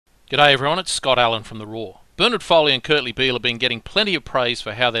G'day everyone, it's Scott Allen from The Raw. Bernard Foley and Kurtley Beale have been getting plenty of praise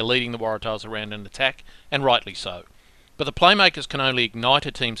for how they're leading the Waratahs around in attack, and rightly so. But the playmakers can only ignite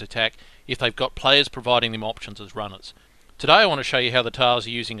a team's attack if they've got players providing them options as runners. Today I want to show you how the Tars are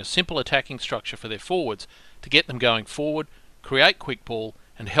using a simple attacking structure for their forwards to get them going forward, create quick ball,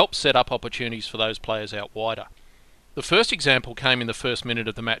 and help set up opportunities for those players out wider. The first example came in the first minute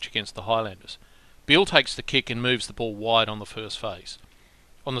of the match against the Highlanders. Beale takes the kick and moves the ball wide on the first phase.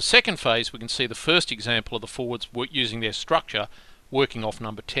 On the second phase, we can see the first example of the forwards using their structure working off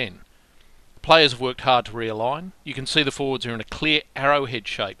number 10. The players have worked hard to realign. You can see the forwards are in a clear arrowhead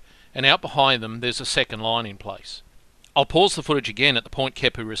shape, and out behind them there's a second line in place. I'll pause the footage again at the point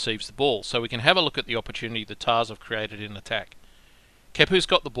Kepu receives the ball so we can have a look at the opportunity the Tars have created in attack. Kepu's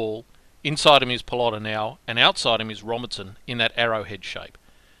got the ball, inside him is Waratah now, and outside him is Robertson in that arrowhead shape.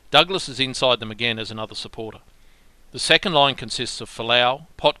 Douglas is inside them again as another supporter. The second line consists of Folau,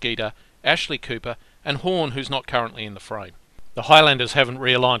 Potgieter, Ashley Cooper and Horn, who's not currently in the frame. The Highlanders haven't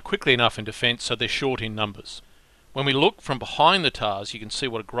realigned quickly enough in defence, so they're short in numbers. When we look from behind the Tars, you can see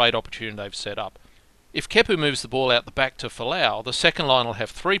what a great opportunity they've set up. If Kepu moves the ball out the back to Folau, the second line will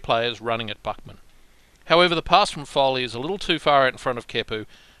have three players running at Buckman. However, the pass from Foley is a little too far out in front of Kepu,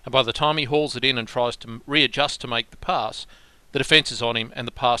 and by the time he hauls it in and tries to readjust to make the pass, the defence is on him and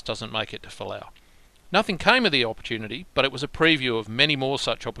the pass doesn't make it to Folau. Nothing came of the opportunity, but it was a preview of many more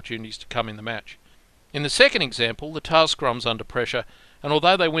such opportunities to come in the match. In the second example, the Tars scrums under pressure, and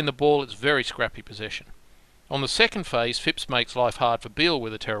although they win the ball, it's very scrappy possession. On the second phase, Phipps makes life hard for Beale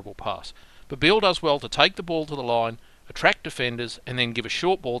with a terrible pass, but Beale does well to take the ball to the line, attract defenders, and then give a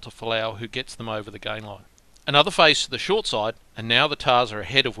short ball to Folau, who gets them over the gain line. Another phase to the short side, and now the Tars are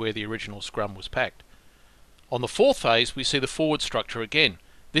ahead of where the original scrum was packed. On the fourth phase, we see the forward structure again.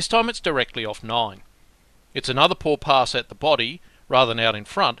 This time it's directly off 9. It's another poor pass at the body, rather than out in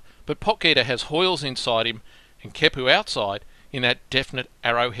front, but Potgieter has Hoyles inside him and Kepu outside in that definite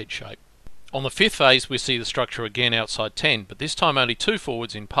arrowhead shape. On the fifth phase we see the structure again outside 10, but this time only two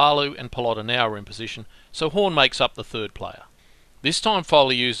forwards in Palu and Waratah now are in position, so Horn makes up the third player. This time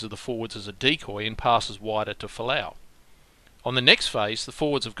Foley uses the forwards as a decoy and passes wider to Folau. On the next phase the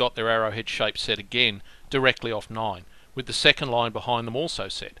forwards have got their arrowhead shape set again, directly off 9, with the second line behind them also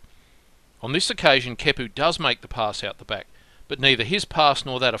set. On this occasion Kepu does make the pass out the back, but neither his pass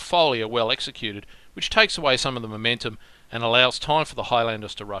nor that of Foley are well executed, which takes away some of the momentum and allows time for the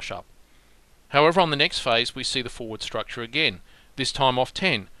Highlanders to rush up. However, on the next phase we see the forward structure again, this time off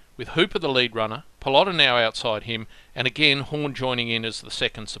 10, with Hooper the lead runner, Waratah now outside him, and again Horn joining in as the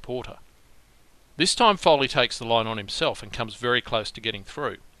second supporter. This time Foley takes the line on himself and comes very close to getting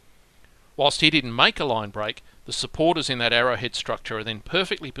through. Whilst he didn't make a line break, the supporters in that arrowhead structure are then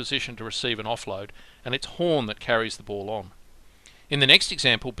perfectly positioned to receive an offload, and it's Horn that carries the ball on. In the next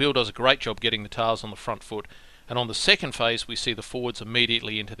example, Beale does a great job getting the Tars on the front foot, and on the second phase we see the forwards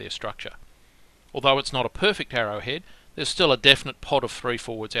immediately into their structure. Although it's not a perfect arrowhead, there's still a definite pod of three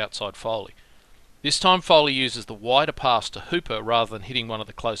forwards outside Foley. This time Foley uses the wider pass to Hooper rather than hitting one of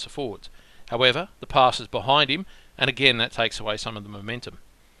the closer forwards. However, the pass is behind him, and again that takes away some of the momentum.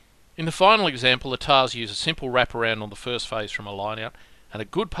 In the final example, the Tars use a simple wraparound on the first phase from a line-out, and a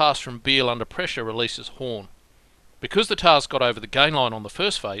good pass from Beale under pressure releases Horn. Because the Tars got over the gain line on the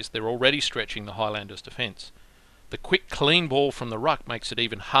first phase, they're already stretching the Highlanders' defence. The quick, clean ball from the ruck makes it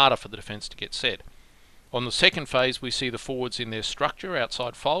even harder for the defence to get set. On the second phase, we see the forwards in their structure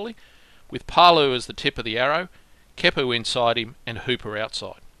outside Foley, with Palu as the tip of the arrow, Kepu inside him, and Hooper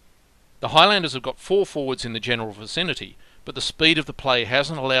outside. The Highlanders have got four forwards in the general vicinity, but the speed of the play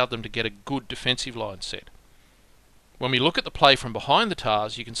hasn't allowed them to get a good defensive line set. When we look at the play from behind the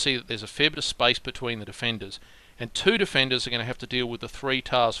Tars, you can see that there's a fair bit of space between the defenders, and two defenders are going to have to deal with the three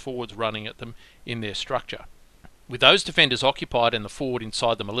Tars forwards running at them in their structure. With those defenders occupied and the forward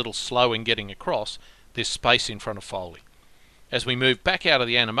inside them a little slow in getting across, there's space in front of Foley. As we move back out of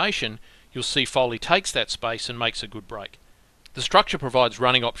the animation, you'll see Foley takes that space and makes a good break. The structure provides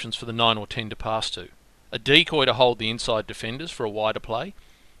running options for the 9 or 10 to pass to. A decoy to hold the inside defenders for a wider play,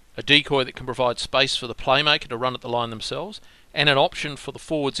 a decoy that can provide space for the playmaker to run at the line themselves, and an option for the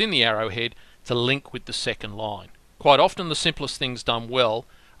forwards in the arrowhead to link with the second line. Quite often the simplest things done well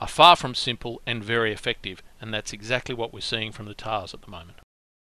are far from simple and very effective, and that's exactly what we're seeing from the Tars at the moment.